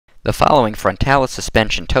The following Frontalis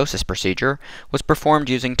suspension ptosis procedure was performed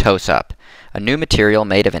using Ptose-up, a new material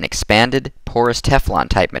made of an expanded, porous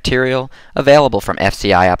Teflon-type material available from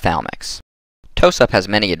FCI Ophthalmics. Ptose-up has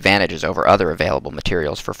many advantages over other available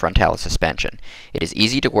materials for Frontalis suspension. It is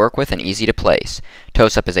easy to work with and easy to place.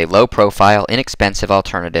 Ptose-up is a low-profile, inexpensive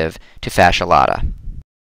alternative to fascia lata.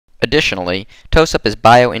 Additionally, Ptose-up is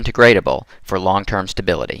biointegrable for long-term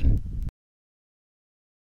stability.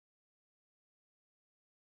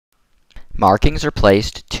 Markings are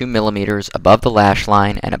placed 2 mm above the lash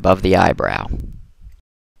line and above the eyebrow.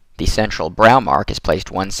 The central brow mark is placed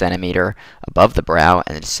 1 cm above the brow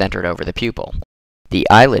and is centered over the pupil. The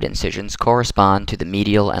eyelid incisions correspond to the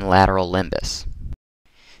medial and lateral limbus.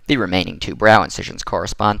 The remaining 2 brow incisions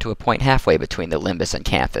correspond to a point halfway between the limbus and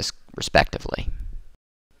canthus, respectively.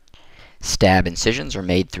 Stab incisions are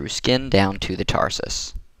made through skin down to the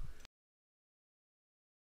tarsus.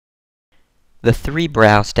 The 3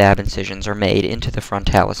 brow stab incisions are made into the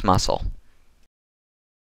frontalis muscle.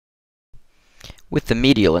 With the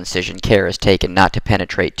medial incision, care is taken not to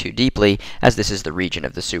penetrate too deeply, as this is the region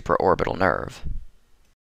of the supraorbital nerve.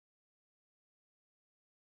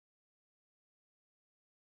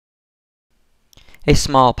 A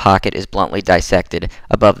small pocket is bluntly dissected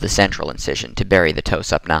above the central incision to bury the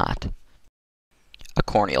Ptose-up knot. A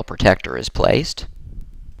corneal protector is placed.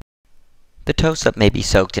 The Ptose-up may be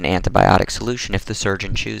soaked in antibiotic solution if the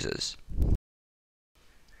surgeon chooses.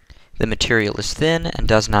 The material is thin and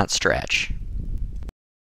does not stretch.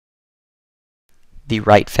 The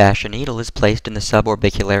right fascia needle is placed in the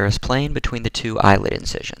suborbicularis plane between the 2 eyelid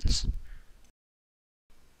incisions.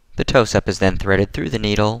 The Ptose-up is then threaded through the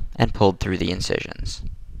needle and pulled through the incisions.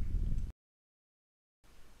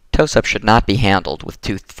 Ptose-up should not be handled with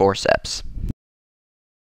toothed forceps.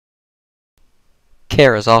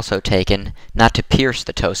 Care is also taken not to pierce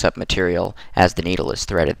the Ptose-up material as the needle is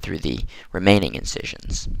threaded through the remaining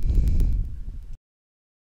incisions.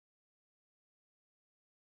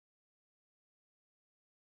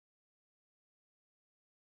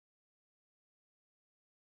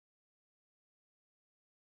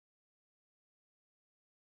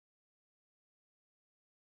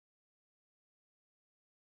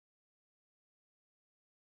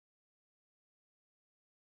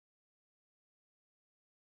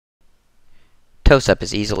 Ptose-up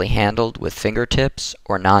is easily handled with fingertips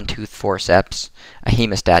or non-toothed forceps. A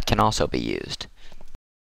hemostat can also be used.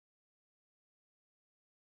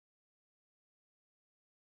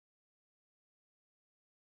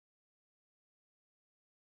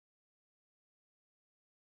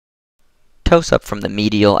 Ptose-up from the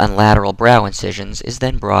medial and lateral brow incisions is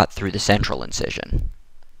then brought through the central incision.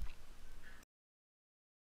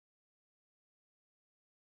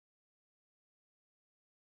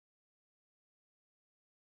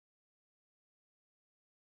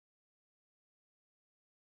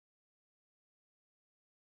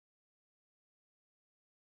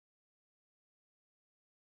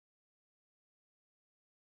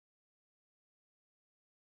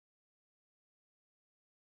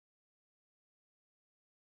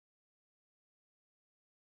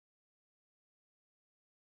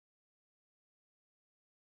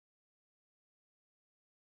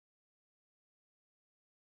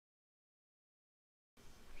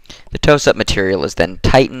 The Ptose-up material is then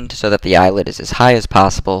tightened so that the eyelid is as high as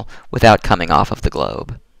possible without coming off of the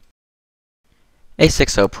globe. A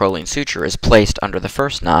 6/0 proline suture is placed under the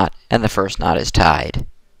first knot, and the first knot is tied.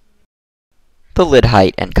 The lid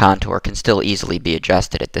height and contour can still easily be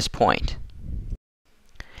adjusted at this point.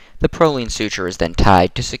 The proline suture is then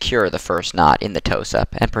tied to secure the first knot in the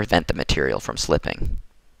Ptose-up and prevent the material from slipping.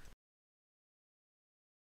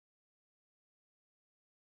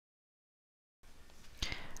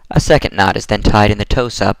 A second knot is then tied in the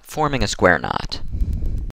Ptose-up, forming a square knot.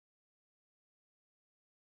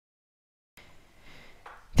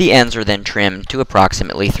 The ends are then trimmed to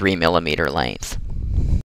approximately 3 mm length.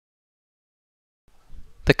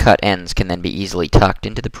 The cut ends can then be easily tucked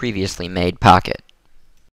into the previously made pocket.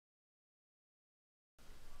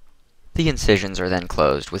 The incisions are then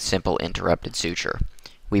closed with simple interrupted suture.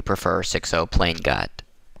 We prefer 6/0 plain gut.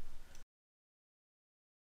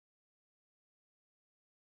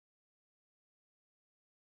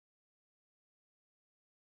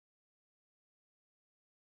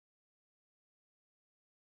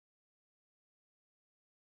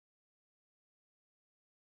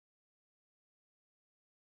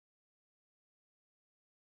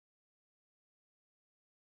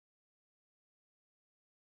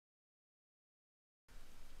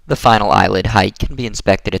 The final eyelid height can be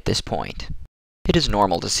inspected at this point. It is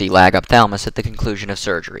normal to see lag ophthalmos at the conclusion of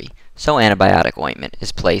surgery, so antibiotic ointment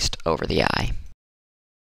is placed over the eye.